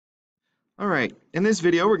All right, in this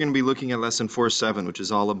video we're going to be looking at lesson 4.7, which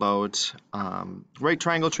is all about right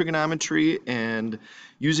triangle trigonometry and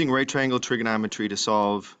using right triangle trigonometry to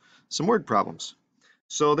solve some word problems.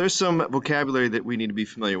 So there's some vocabulary that we need to be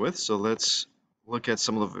familiar with, so let's look at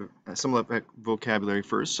some of the vocabulary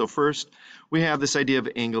first. So first we have this idea of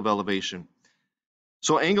angle of elevation.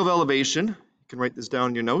 So angle of elevation, you can write this down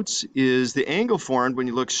in your notes, is the angle formed when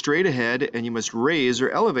you look straight ahead and you must raise or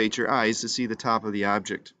elevate your eyes to see the top of the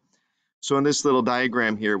object. So in this little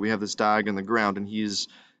diagram here, we have this dog on the ground, and he's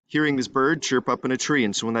hearing this bird chirp up in a tree.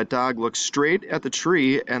 And so when that dog looks straight at the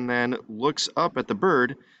tree and then looks up at the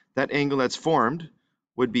bird, that angle that's formed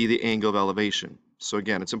would be the angle of elevation. So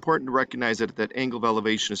again, it's important to recognize that that angle of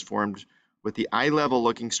elevation is formed with the eye level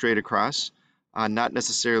looking straight across, not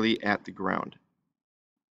necessarily at the ground.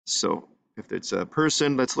 So if it's a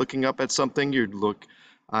person that's looking up at something, you'd look,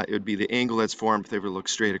 it would be the angle that's formed if they were to look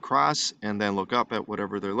straight across and then look up at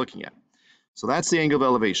whatever they're looking at. So that's the angle of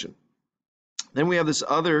elevation. Then we have this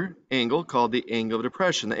other angle called the angle of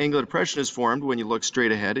depression. The angle of depression is formed when you look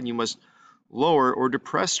straight ahead and you must lower or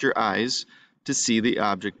depress your eyes to see the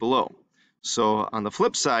object below. So on the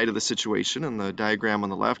flip side of the situation, in the diagram on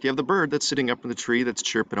the left, you have the bird that's sitting up in the tree that's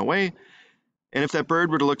chirping away. And if that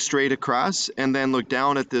bird were to look straight across and then look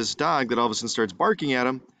down at this dog that all of a sudden starts barking at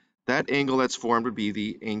him, that angle that's formed would be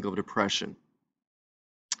the angle of depression.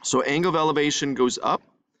 So angle of elevation goes up,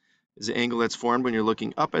 is the angle that's formed when you're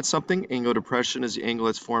looking up at something. Angle of depression is the angle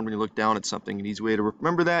that's formed when you look down at something. An easy way to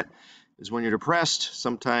remember that is when you're depressed,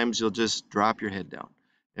 sometimes you'll just drop your head down.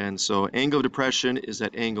 And so angle of depression is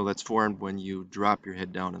that angle that's formed when you drop your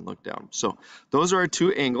head down and look down. So those are our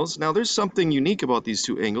two angles. Now there's something unique about these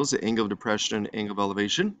two angles, the angle of depression and angle of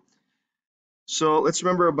elevation. So let's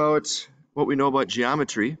remember about what we know about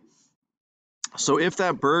geometry. So if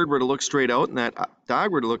that bird were to look straight out and that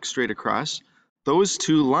dog were to look straight across, those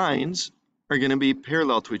two lines are going to be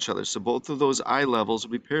parallel to each other. So both of those eye levels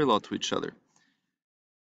will be parallel to each other.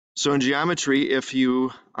 So in geometry, if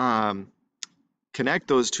you connect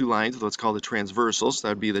those two lines with what's called the transversals, that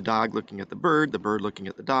would be the dog looking at the bird looking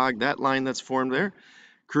at the dog, that line that's formed there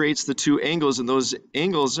creates the two angles, and those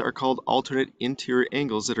angles are called alternate interior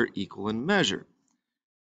angles that are equal in measure.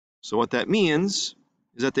 So what that means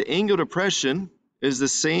is that the angle of depression is the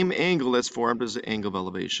same angle that's formed as the angle of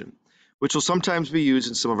elevation, which will sometimes be used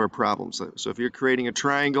in some of our problems. So if you're creating a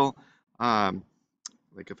triangle,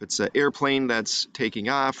 like if it's an airplane that's taking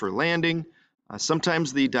off or landing,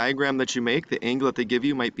 sometimes the diagram that you make, the angle that they give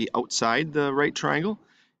you might be outside the right triangle,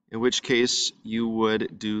 in which case you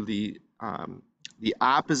would do the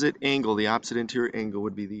opposite angle, the opposite interior angle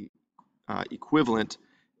would be the equivalent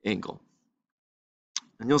angle.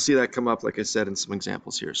 And you'll see that come up, like I said, in some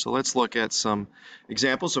examples here. So let's look at some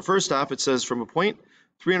examples. So first off, it says from a point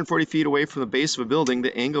 340 feet away from the base of a building,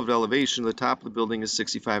 the angle of elevation to the top of the building is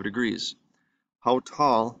 65 degrees. How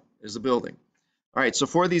tall is the building? All right, so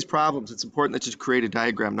for these problems, it's important that you create a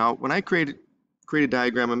diagram. Now, when I create a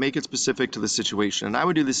diagram, I make it specific to the situation, and I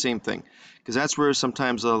would do the same thing, because that's where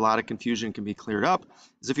sometimes a lot of confusion can be cleared up,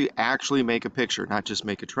 is if you actually make a picture, not just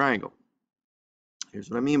make a triangle.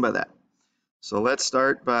 Here's what I mean by that. So let's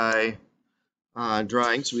start by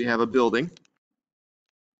drawing. So we have a building.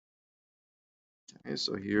 Okay,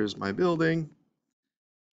 so here's my building.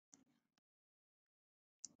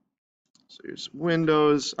 So here's some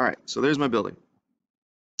windows. All right, so there's my building.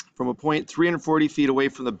 From a point 340 feet away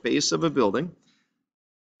from the base of a building,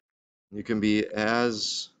 you can be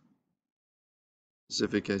as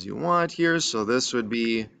specific as you want here. So this would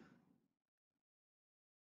be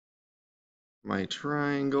my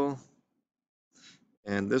triangle.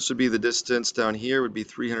 And this would be the distance down here would be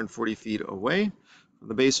 340 feet away from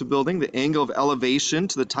the base of the building. The angle of elevation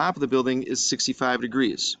to the top of the building is 65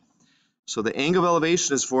 degrees. So the angle of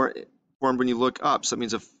elevation is formed when you look up. So that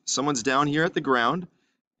means if someone's down here at the ground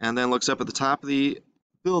and then looks up at the top of the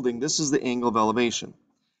building, this is the angle of elevation.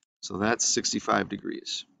 So that's 65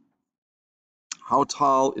 degrees. How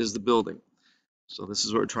tall is the building? So this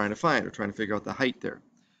is what we're trying to find. We're trying to figure out the height there.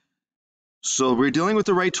 So we're dealing with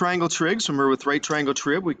the right triangle trig. So remember, with right triangle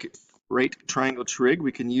trig,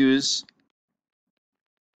 we can use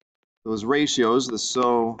those ratios, the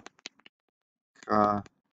SO,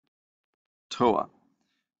 TOA.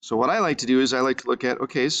 So what I like to do is I like to look at,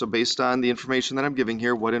 okay, so based on the information that I'm giving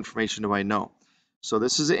here, what information do I know? So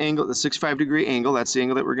this is the angle, the 65-degree angle. That's the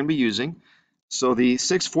angle that we're going to be using. So the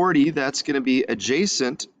 640, that's going to be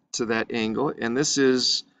adjacent to that angle, and this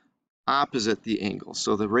is opposite the angle.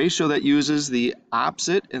 So the ratio that uses the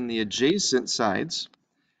opposite and the adjacent sides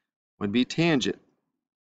would be tangent.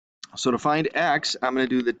 So to find x, I'm going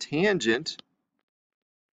to do the tangent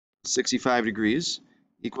 65 degrees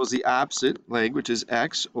equals the opposite leg, which is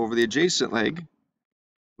x, over the adjacent leg,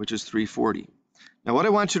 which is 340. Now what I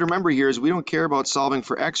want you to remember here is we don't care about solving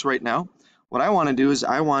for x right now. What I want to do is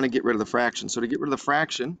I want to get rid of the fraction. So to get rid of the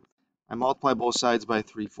fraction, I multiply both sides by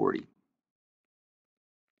 340.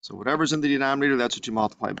 So whatever's in the denominator, that's what you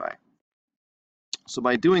multiply by. So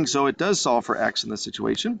by doing so, it does solve for x in this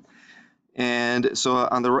situation. And so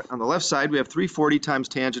on the left side, we have 340 times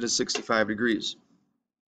tangent is 65 degrees.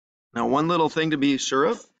 Now, one little thing to be sure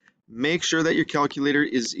of, make sure that your calculator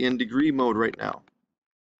is in degree mode right now.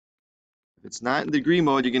 If it's not in degree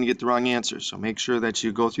mode, you're going to get the wrong answer. So make sure that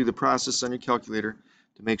you go through the process on your calculator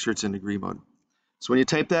to make sure it's in degree mode. So when you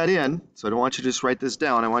type that in, so I don't want you to just write this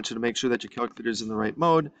down, I want you to make sure that your calculator is in the right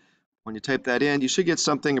mode. When you type that in, you should get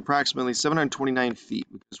something approximately 729 feet.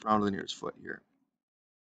 We just round to the nearest foot here.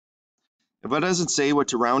 If it doesn't say what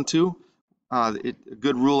to round to, a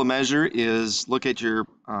good rule of measure is look at your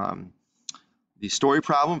the story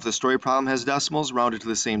problem. If the story problem has decimals, round it to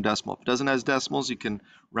the same decimal. If it doesn't have decimals, you can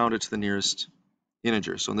round it to the nearest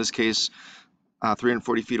integer. So in this case,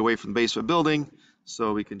 340 feet away from the base of a building,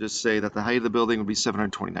 so we can just say that the height of the building would be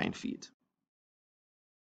 729 feet.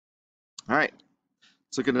 All right,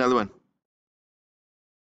 let's look at another one.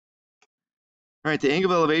 All right, the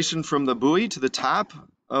angle of elevation from the buoy to the top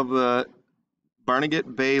of the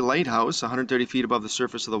Barnegat Bay Lighthouse, 130 feet above the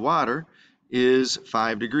surface of the water, is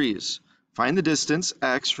 5 degrees. Find the distance,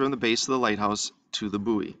 x, from the base of the lighthouse to the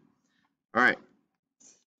buoy. All right.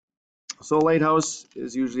 So a lighthouse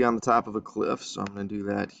is usually on the top of a cliff, so I'm going to do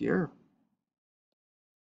that here.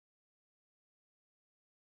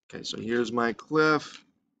 Okay, so here's my cliff.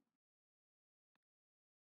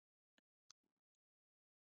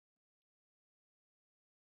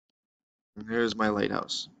 And here's my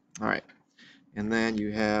lighthouse. All right. And then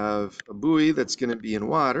you have a buoy that's going to be in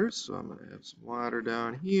water, so I'm going to have some water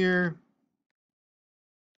down here.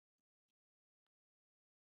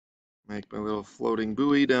 Make my little floating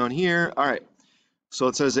buoy down here. All right, so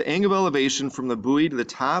it says the angle of elevation from the buoy to the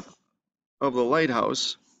top of the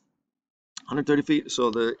lighthouse, 130 feet.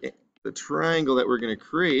 So the triangle that we're going to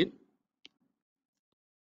create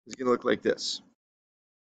is going to look like this.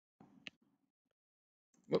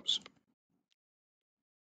 Whoops.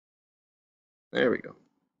 There we go.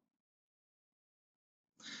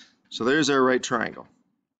 So there's our right triangle.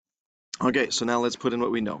 Okay, so now let's put in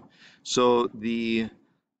what we know. So the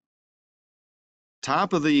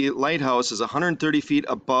top of the lighthouse is 130 feet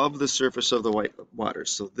above the surface of the white water.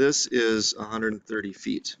 So this is 130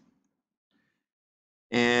 feet.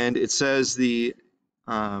 And it says the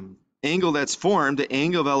angle that's formed, the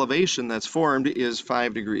angle of elevation that's formed is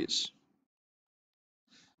 5 degrees.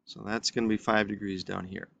 So that's going to be 5 degrees down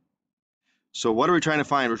here. So what are we trying to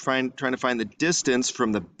find? We're trying to find the distance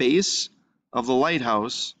from the base of the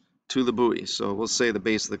lighthouse to the buoy. So we'll say the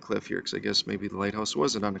base of the cliff here, because I guess maybe the lighthouse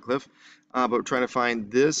wasn't on the cliff. But we're trying to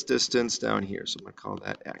find this distance down here. So I'm going to call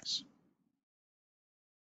that x.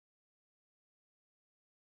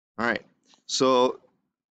 All right. So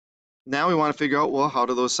now we want to figure out, well, how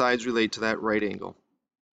do those sides relate to that right angle?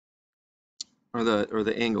 Or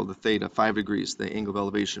the angle, the theta, 5 degrees, the angle of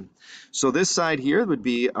elevation. So this side here would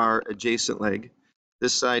be our adjacent leg.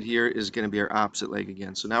 This side here is going to be our opposite leg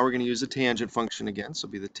again. So now we're going to use the tangent function again. So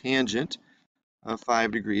it'll be the tangent of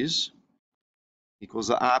 5 degrees equals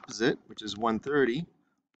the opposite, which is 130,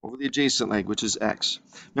 over the adjacent leg, which is x.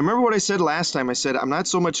 Now remember what I said last time? I said I'm not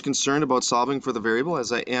so much concerned about solving for the variable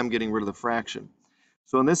as I am getting rid of the fraction.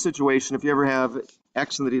 So in this situation, if you ever have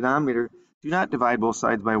x in the denominator, do not divide both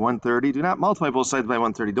sides by 130. Do not multiply both sides by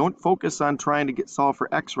 130. Don't focus on trying to solve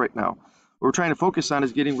for x right now. What we're trying to focus on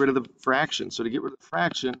is getting rid of the fraction. So to get rid of the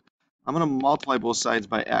fraction, I'm going to multiply both sides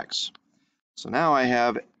by x. So now I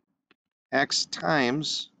have x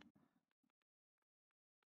times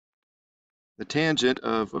the tangent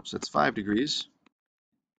of, whoops, that's 5 degrees,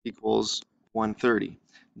 equals 130.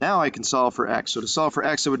 Now I can solve for x. So to solve for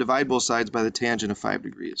x, I would divide both sides by the tangent of 5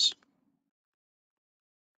 degrees.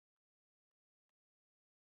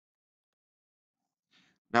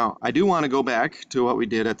 Now, I do want to go back to what we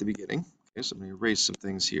did at the beginning. Okay, so I'm going to erase some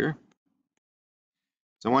things here.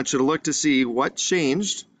 So I want you to look to see what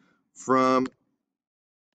changed from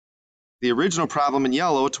the original problem in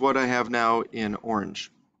yellow to what I have now in orange.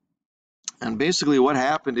 And basically what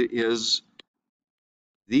happened is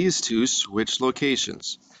these two switched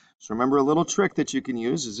locations. So remember, a little trick that you can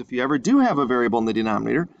use is if you ever do have a variable in the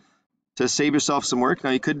denominator, to save yourself some work, now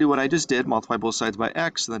you could do what I just did, multiply both sides by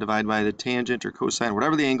x, and then divide by the tangent or cosine,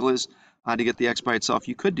 whatever the angle is, to get the x by itself.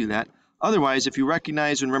 You could do that. Otherwise, if you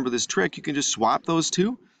recognize and remember this trick, you can just swap those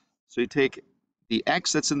two. So you take the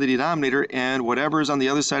x that's in the denominator and whatever is on the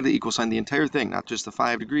other side of the equal sign, the entire thing, not just the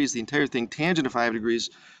 5 degrees, the entire thing tangent to 5 degrees.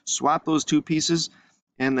 Swap those two pieces,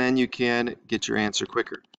 and then you can get your answer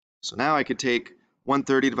quicker. So now I could take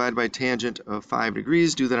 130 divided by tangent of 5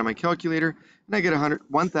 degrees, do that on my calculator, and I get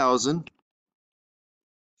 1,000,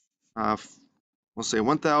 we'll say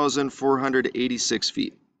 1,486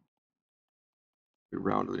 feet. We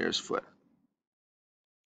round to the nearest foot.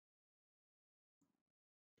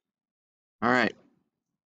 All right.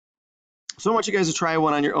 So I want you guys to try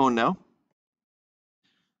one on your own now.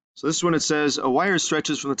 So this one, it says, a wire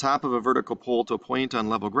stretches from the top of a vertical pole to a point on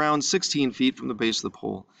level ground 16 feet from the base of the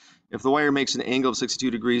pole. If the wire makes an angle of 62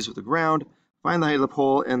 degrees with the ground, find the height of the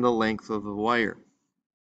pole and the length of the wire.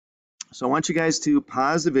 So I want you guys to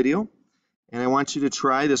pause the video, and I want you to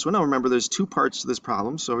try this one. Now remember, there's two parts to this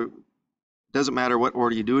problem, so it doesn't matter what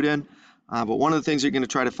order you do it in. But one of the things you're going to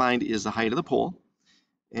try to find is the height of the pole.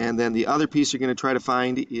 And then the other piece you're going to try to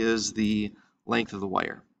find is the length of the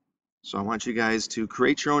wire. So I want you guys to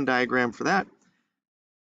create your own diagram for that.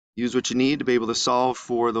 Use what you need to be able to solve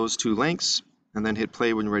for those two lengths, and then hit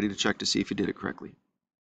play when you're ready to check to see if you did it correctly.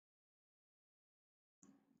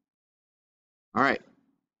 All right,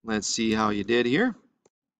 let's see how you did here.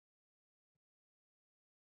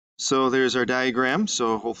 So there's our diagram.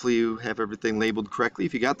 So hopefully you have everything labeled correctly.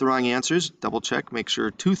 If you got the wrong answers, double check. Make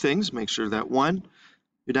sure two things. Make sure that one,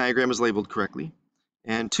 your diagram is labeled correctly,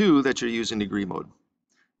 and two, that you're using degree mode.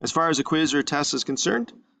 As far as a quiz or a test is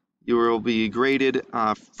concerned, you will be graded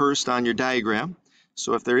first on your diagram.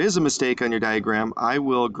 So if there is a mistake on your diagram, I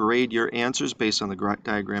will grade your answers based on the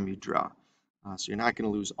diagram you draw. So you're not going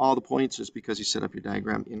to lose all the points just because you set up your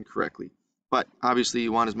diagram incorrectly. But obviously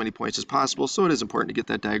you want as many points as possible, so it is important to get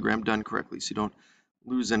that diagram done correctly so you don't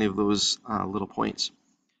lose any of those little points.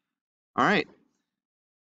 All right.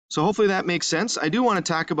 So hopefully that makes sense. I do want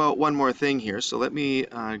to talk about one more thing here, so let me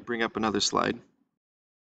bring up another slide.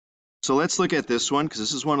 So let's look at this one, because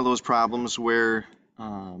this is one of those problems where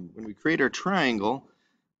when we create our triangle,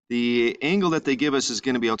 the angle that they give us is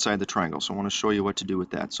going to be outside the triangle. So I want to show you what to do with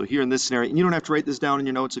that. So here in this scenario, and you don't have to write this down in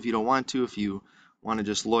your notes if you don't want to. If you want to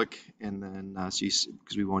just look and then see,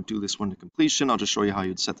 because we won't do this one to completion, I'll just show you how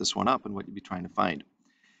you'd set this one up and what you'd be trying to find.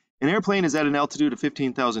 An airplane is at an altitude of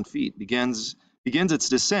 15,000 feet, begins its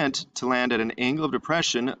descent to land at an angle of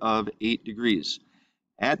depression of 8 degrees.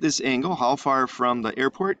 At this angle, how far from the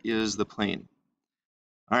airport is the plane?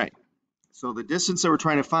 All right, so the distance that we're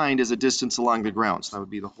trying to find is a distance along the ground. So that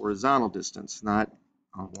would be the horizontal distance, not,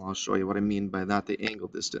 I'll show you what I mean by not the angle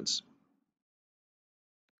distance.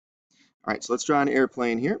 All right, so let's draw an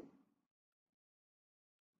airplane here.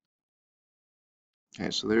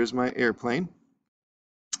 Okay, so there's my airplane.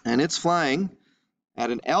 And it's flying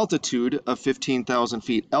at an altitude of 15,000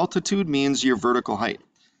 feet. Altitude means your vertical height.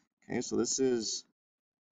 Okay, so this is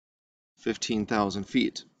 15,000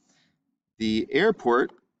 feet. The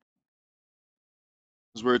airport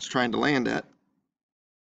is where it's trying to land at,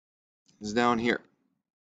 is down here.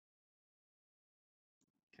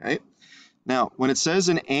 Okay. Now, when it says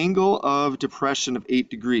an angle of depression of 8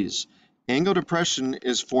 degrees, angle of depression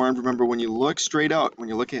is formed, remember, when you look straight out, when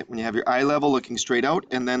you have your eye level looking straight out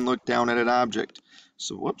and then look down at an object.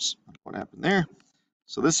 So, whoops, what happened there?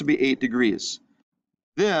 So this would be 8 degrees.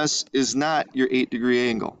 This is not your 8-degree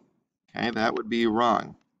angle. Okay, that would be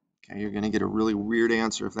wrong. Okay, you're going to get a really weird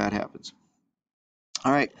answer if that happens.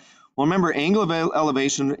 All right, well, remember, angle of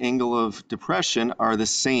elevation, angle of depression are the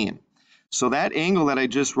same. So that angle that I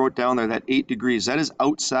just wrote down there, that 8 degrees, that is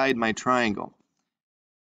outside my triangle.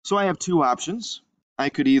 So I have two options. I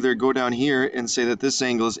could either go down here and say that this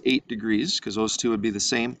angle is 8 degrees, because those two would be the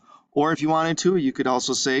same. Or if you wanted to, you could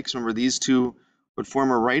also say, because remember, these two would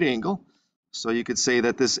form a right angle. So you could say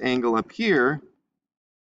that this angle up here,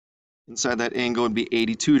 inside that angle would be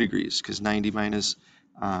 82 degrees, because 90 minus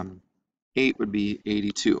 8 would be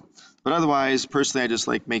 82. But otherwise, personally, I just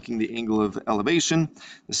like making the angle of elevation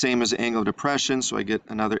the same as the angle of depression, so I get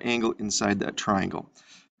another angle inside that triangle.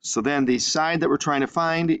 So then the side that we're trying to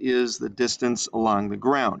find is the distance along the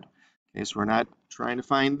ground. Okay, so we're not trying to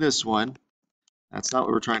find this one. That's not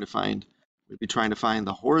what we're trying to find. We'd be trying to find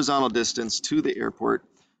the horizontal distance to the airport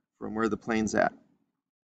from where the plane's at.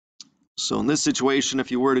 So in this situation,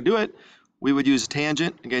 if you were to do it, we would use a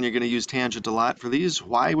tangent. Again, you're going to use tangent a lot for these.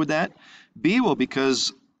 Why would that be? Well,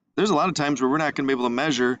 because there's a lot of times where we're not going to be able to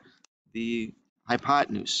measure the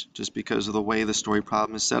hypotenuse just because of the way the story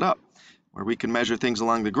problem is set up, where we can measure things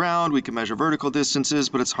along the ground, we can measure vertical distances,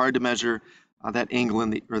 but it's hard to measure that angle in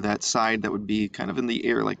the, or that side that would be kind of in the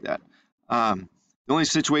air like that. The The only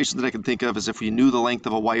situation that I can think of is if you knew the length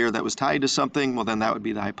of a wire that was tied to something, well then that would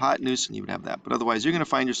be the hypotenuse and you would have that. But otherwise you're going to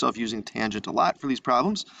find yourself using tangent a lot for these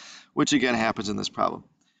problems, which again happens in this problem.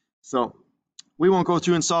 So we won't go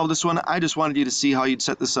through and solve this one. I just wanted you to see how you'd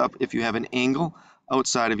set this up if you have an angle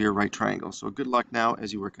outside of your right triangle. So good luck now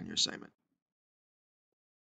as you work on your assignment.